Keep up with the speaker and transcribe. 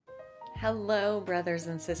Hello, brothers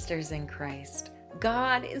and sisters in Christ.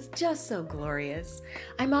 God is just so glorious.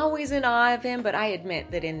 I'm always in awe of Him, but I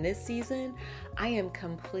admit that in this season, I am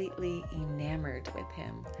completely enamored with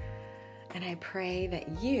Him. And I pray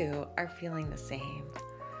that you are feeling the same.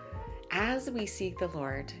 As we seek the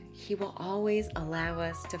Lord, He will always allow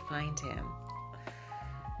us to find Him.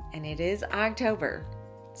 And it is October.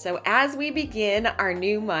 So as we begin our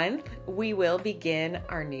new month, we will begin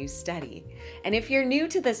our new study. And if you're new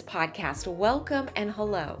to this podcast, welcome and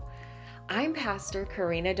hello. I'm Pastor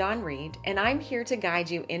Karina Dawn Reed, and I'm here to guide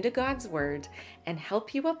you into God's Word and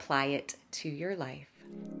help you apply it to your life.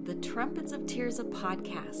 The Trumpets of Tears of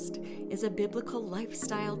Podcast is a biblical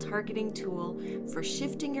lifestyle targeting tool for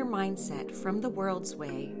shifting your mindset from the world's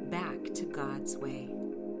way back to God's way.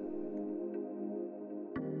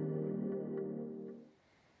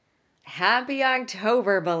 Happy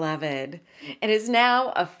October, beloved! It is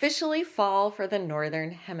now officially fall for the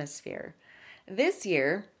Northern Hemisphere. This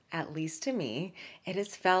year, at least to me, it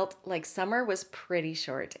has felt like summer was pretty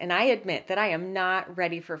short, and I admit that I am not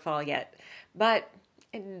ready for fall yet. But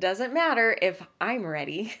it doesn't matter if I'm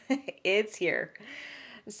ready. It's here.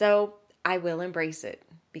 So I will embrace it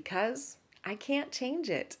because I can't change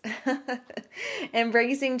it.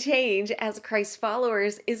 Embracing change as Christ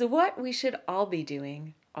followers is what we should all be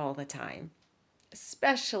doing all the time,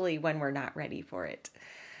 especially when we're not ready for it.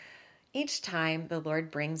 Each time the Lord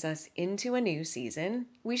brings us into a new season,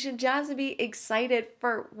 we should just be excited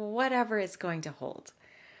for whatever it's going to hold.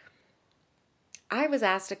 I was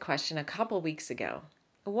asked a question a couple weeks ago.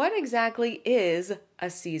 What exactly is a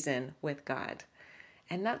season with God?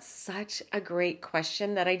 And that's such a great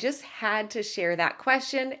question that I just had to share that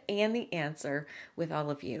question and the answer with all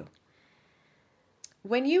of you.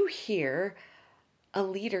 When you hear a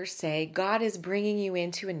leader say, God is bringing you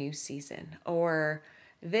into a new season, or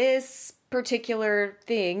this particular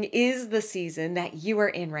thing is the season that you are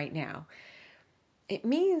in right now, it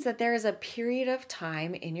means that there is a period of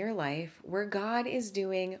time in your life where God is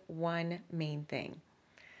doing one main thing.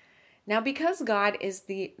 Now, because God is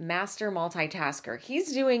the master multitasker,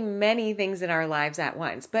 He's doing many things in our lives at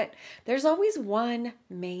once, but there's always one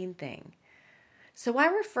main thing. So I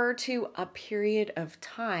refer to a period of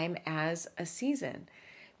time as a season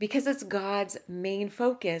because it's God's main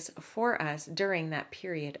focus for us during that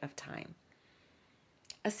period of time.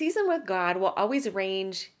 A season with God will always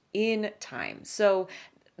range in time, so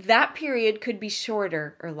that period could be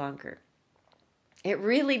shorter or longer. It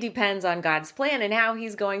really depends on God's plan and how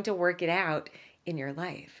He's going to work it out in your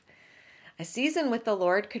life. A season with the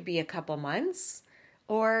Lord could be a couple months,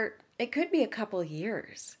 or it could be a couple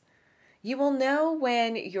years. You will know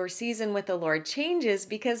when your season with the Lord changes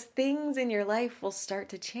because things in your life will start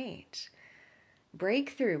to change.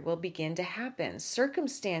 Breakthrough will begin to happen.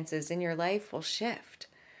 Circumstances in your life will shift.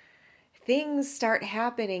 Things start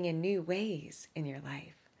happening in new ways in your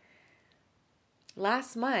life.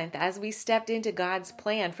 Last month, as we stepped into God's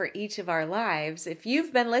plan for each of our lives, if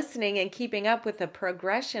you've been listening and keeping up with the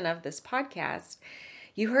progression of this podcast,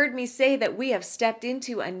 you heard me say that we have stepped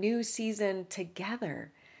into a new season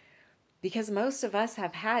together because most of us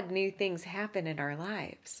have had new things happen in our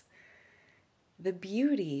lives. The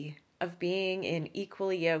beauty of being in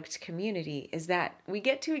equally yoked community is that we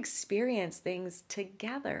get to experience things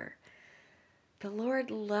together. The Lord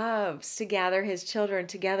loves to gather His children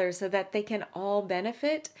together so that they can all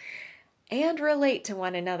benefit and relate to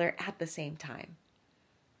one another at the same time.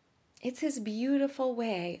 It's His beautiful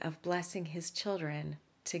way of blessing His children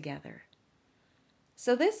together.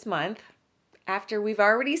 So this month, after we've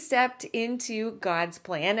already stepped into God's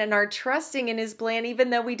plan and are trusting in His plan, even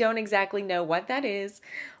though we don't exactly know what that is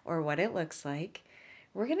or what it looks like,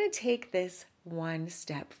 we're going to take this one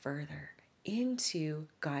step further into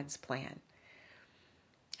God's plan.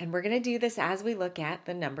 And we're going to do this as we look at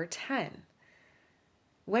the number 10.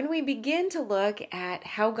 When we begin to look at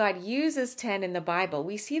how God uses 10 in the Bible,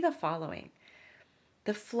 we see the following.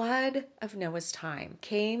 The flood of Noah's time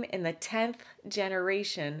came in the 10th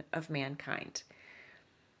generation of mankind.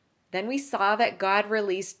 Then we saw that God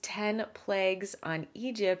released 10 plagues on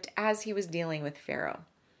Egypt as He was dealing with Pharaoh.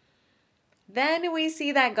 Then we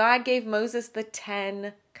see that God gave Moses the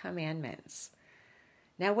 10 commandments.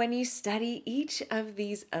 Now, when you study each of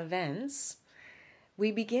these events,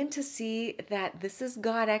 we begin to see that this is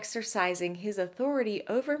God exercising His authority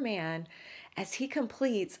over man as He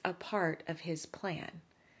completes a part of His plan.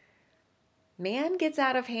 Man gets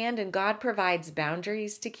out of hand and God provides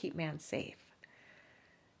boundaries to keep man safe.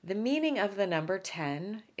 The meaning of the number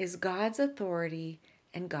 10 is God's authority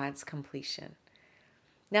and God's completion.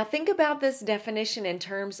 Now think about this definition in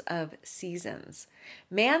terms of seasons.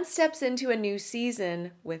 Man steps into a new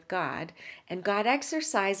season with God, and God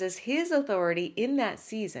exercises his authority in that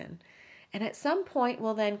season, and at some point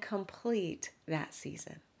will then complete that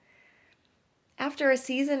season. After a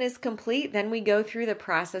season is complete, then we go through the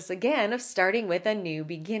process again of starting with a new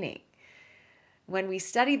beginning. When we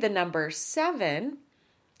studied the number 7,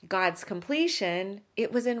 God's completion,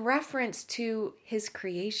 it was in reference to his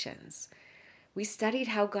creations. We studied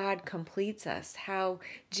how God completes us, how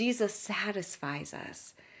Jesus satisfies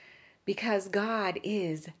us, because God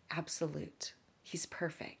is absolute. He's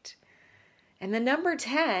perfect. And the number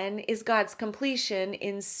 10 is God's completion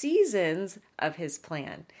in seasons of his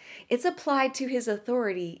plan. It's applied to his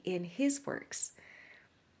authority in his works.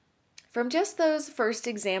 From just those first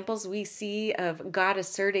examples we see of God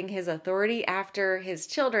asserting his authority after his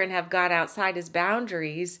children have got outside his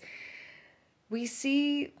boundaries, we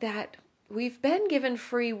see that we've been given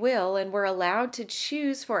free will and we're allowed to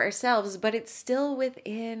choose for ourselves, but it's still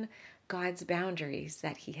within God's boundaries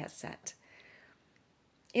that he has set.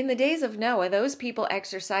 In the days of Noah, those people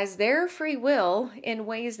exercised their free will in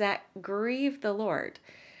ways that grieved the Lord.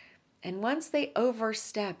 And once they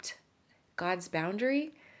overstepped God's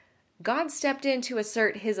boundary, God stepped in to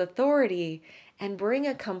assert his authority and bring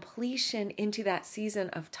a completion into that season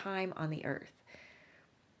of time on the earth.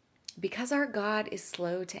 Because our God is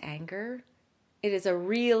slow to anger, it is a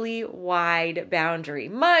really wide boundary,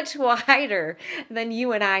 much wider than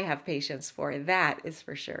you and I have patience for. That is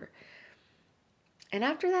for sure. And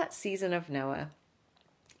after that season of Noah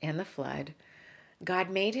and the flood, God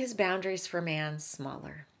made his boundaries for man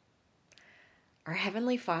smaller. Our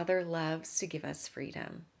Heavenly Father loves to give us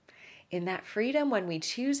freedom. In that freedom, when we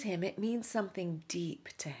choose him, it means something deep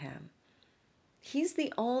to him. He's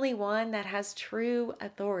the only one that has true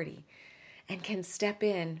authority and can step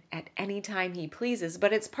in at any time he pleases,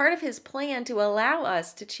 but it's part of his plan to allow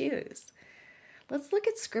us to choose. Let's look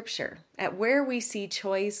at Scripture, at where we see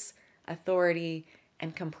choice, authority,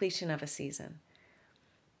 and completion of a season.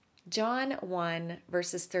 John 1,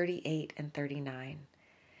 verses 38 and 39.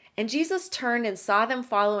 And Jesus turned and saw them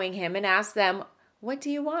following him and asked them, "What do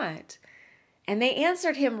you want?" And they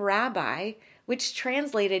answered him, "Rabbi," which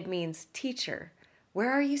translated means teacher,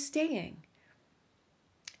 "where are you staying?"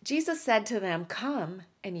 Jesus said to them, "Come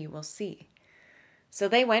and you will see." So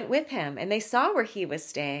they went with him, and they saw where he was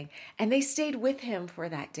staying, and they stayed with him for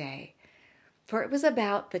that day. For it was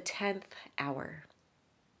about the 10th hour.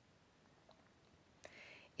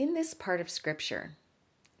 In this part of Scripture,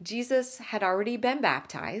 Jesus had already been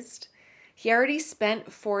baptized. He already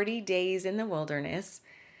spent 40 days in the wilderness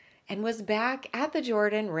and was back at the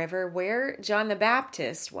Jordan River where John the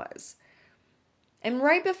Baptist was. And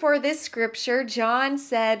right before this scripture, John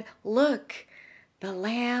said, "Look, the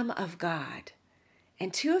Lamb of God."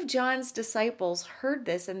 And 2 of John's disciples heard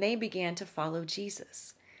this and they began to follow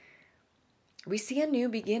Jesus. We see a new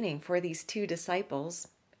beginning for these 2 disciples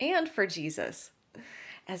and for Jesus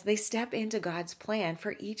as they step into God's plan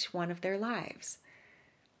for each one of their lives.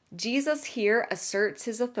 Jesus here asserts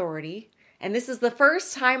his authority, and this is the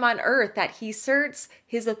first time on earth that he asserts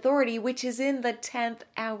his authority, which is in the 10th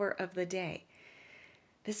hour of the day.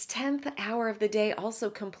 This 10th hour of the day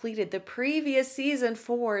also completed the previous season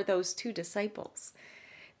for those 2 disciples.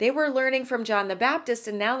 They were learning from John the Baptist,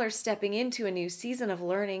 and now they're stepping into a new season of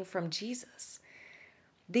learning from Jesus.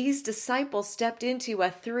 These disciples stepped into a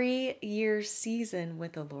 3-year season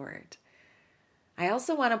with the Lord. I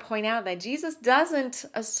also want to point out that Jesus doesn't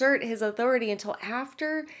assert his authority until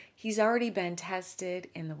after he's already been tested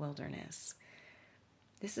in the wilderness.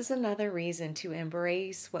 This is another reason to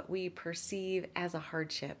embrace what we perceive as a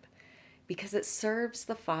hardship, because it serves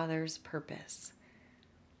the Father's purpose.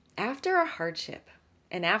 After a hardship,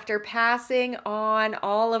 and after passing on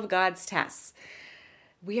all of God's tests,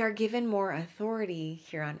 we are given more authority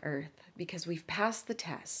here on earth because we've passed the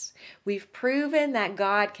test. We've proven that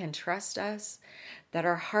God can trust us, that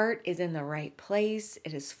our heart is in the right place,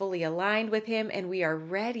 it is fully aligned with him, and we are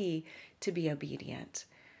ready to be obedient.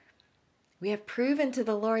 We have proven to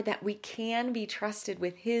the Lord that we can be trusted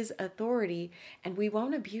with his authority and we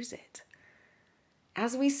won't abuse it.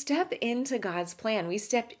 As we step into God's plan, we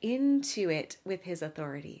step into it with his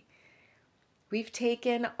authority. We've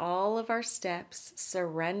taken all of our steps,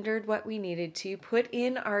 surrendered what we needed to, put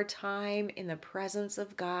in our time in the presence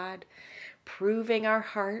of God, proving our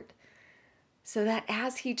heart, so that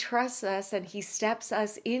as he trusts us and he steps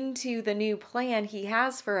us into the new plan he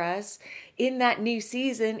has for us in that new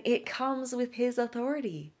season, it comes with his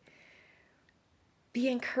authority. Be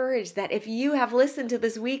encouraged that if you have listened to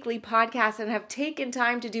this weekly podcast and have taken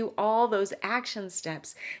time to do all those action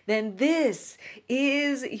steps, then this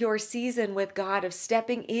is your season with God of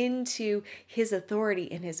stepping into His authority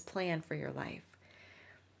and His plan for your life.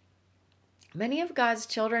 Many of God's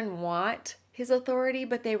children want His authority,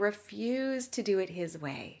 but they refuse to do it His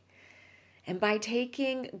way. And by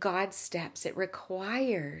taking God's steps, it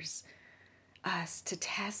requires us to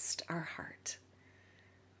test our heart.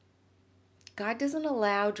 God doesn't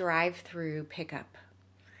allow drive-through pickup.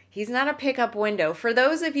 He's not a pickup window. For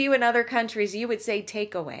those of you in other countries, you would say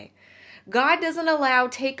takeaway. God doesn't allow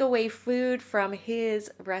takeaway food from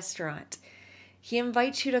His restaurant. He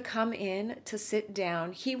invites you to come in, to sit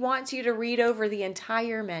down. He wants you to read over the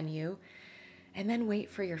entire menu and then wait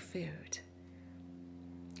for your food.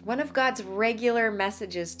 One of God's regular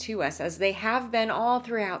messages to us, as they have been all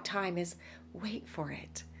throughout time, is wait for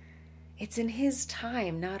it. It's in His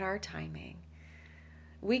time, not our timing.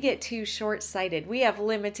 We get too short-sighted. We have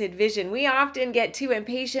limited vision. We often get too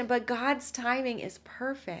impatient, but God's timing is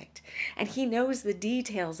perfect, and He knows the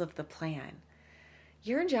details of the plan.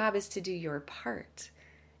 Your job is to do your part,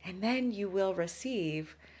 and then you will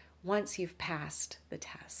receive once you've passed the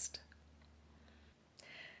test.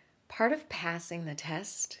 Part of passing the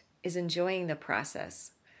test is enjoying the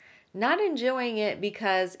process. Not enjoying it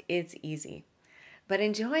because it's easy, but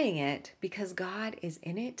enjoying it because God is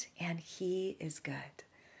in it and He is good.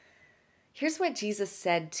 Here's what Jesus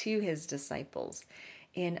said to His disciples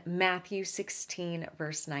in Matthew 16,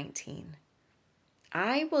 verse 19.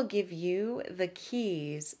 I will give you the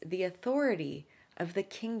keys, the authority of the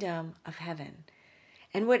kingdom of heaven.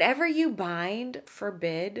 And whatever you bind,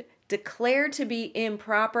 forbid, declare to be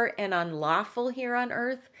improper and unlawful here on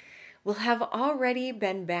earth will have already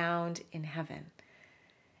been bound in heaven.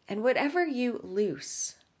 And whatever you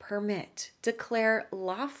loose, permit, declare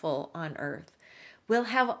lawful on earth will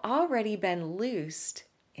have already been loosed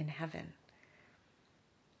in heaven.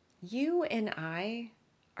 You and I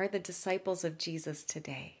are the disciples of Jesus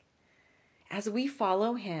today. As we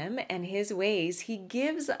follow Him and His ways, He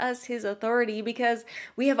gives us His authority because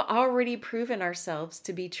we have already proven ourselves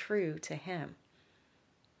to be true to Him.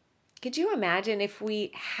 Could you imagine if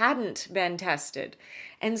we hadn't been tested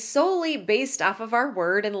and solely based off of our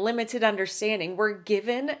word and limited understanding were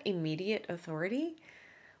given immediate authority?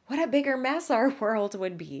 What a bigger mess our world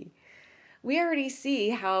would be. We already see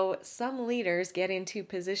how some leaders get into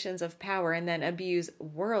positions of power and then abuse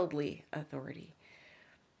worldly authority.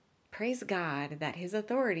 Praise God that His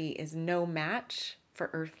authority is no match for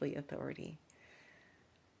earthly authority.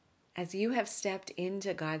 As you have stepped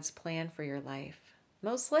into God's plan for your life,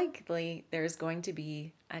 most likely there's going to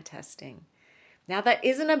be a testing. Now, that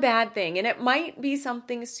isn't a bad thing, and it might be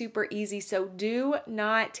something super easy, so do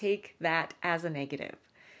not take that as a negative.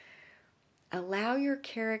 Allow your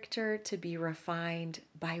character to be refined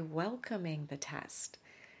by welcoming the test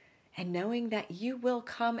and knowing that you will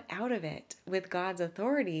come out of it with God's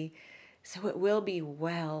authority, so it will be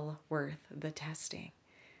well worth the testing.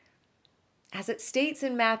 As it states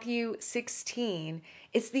in Matthew 16,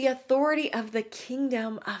 it's the authority of the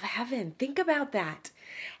kingdom of heaven. Think about that.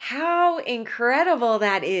 How incredible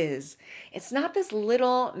that is. It's not this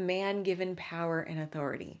little man-given power and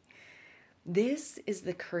authority. This is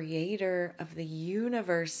the creator of the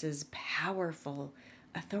universe's powerful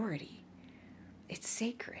authority. It's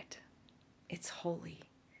sacred, it's holy,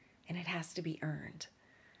 and it has to be earned.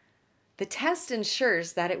 The test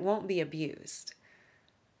ensures that it won't be abused.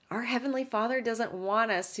 Our Heavenly Father doesn't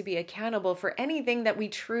want us to be accountable for anything that we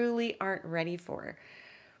truly aren't ready for,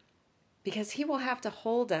 because He will have to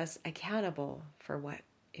hold us accountable for what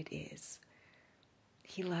it is.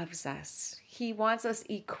 He loves us. He wants us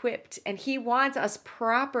equipped, and He wants us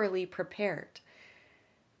properly prepared.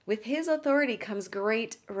 With His authority comes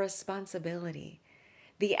great responsibility.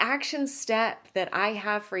 The action step that I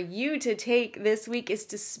have for you to take this week is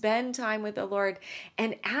to spend time with the Lord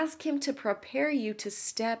and ask Him to prepare you to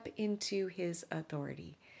step into His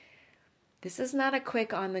authority. This is not a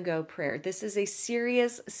quick on-the-go prayer. This is a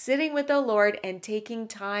serious sitting with the Lord and taking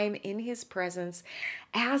time in His presence,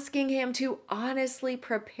 asking Him to honestly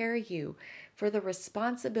prepare you for the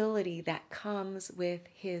responsibility that comes with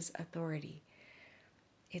His authority.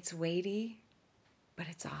 It's weighty, but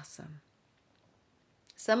it's awesome.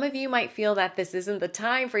 Some of you might feel that this isn't the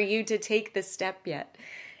time for you to take this step yet,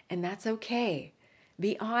 and that's okay.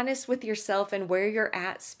 Be honest with yourself and where you're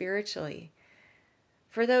at spiritually.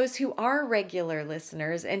 For those who are regular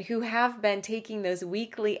listeners and who have been taking those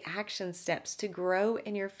weekly action steps to grow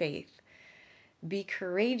in your faith, be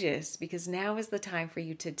courageous, because now is the time for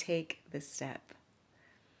you to take this step.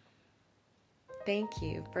 thank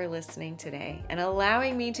you for listening today and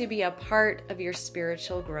allowing me to be a part of your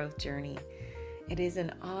spiritual growth journey. It is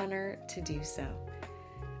an honor to do so.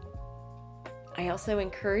 I also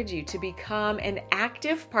encourage you to become an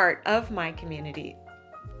active part of my community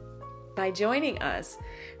by joining us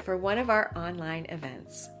for one of our online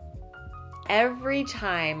events. Every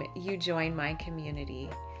time you join my community,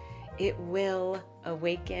 it will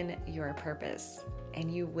awaken your purpose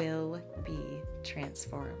and you will be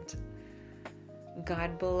transformed.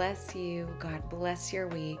 God bless you. God bless your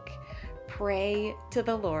week. Pray to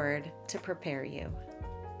the Lord to prepare you.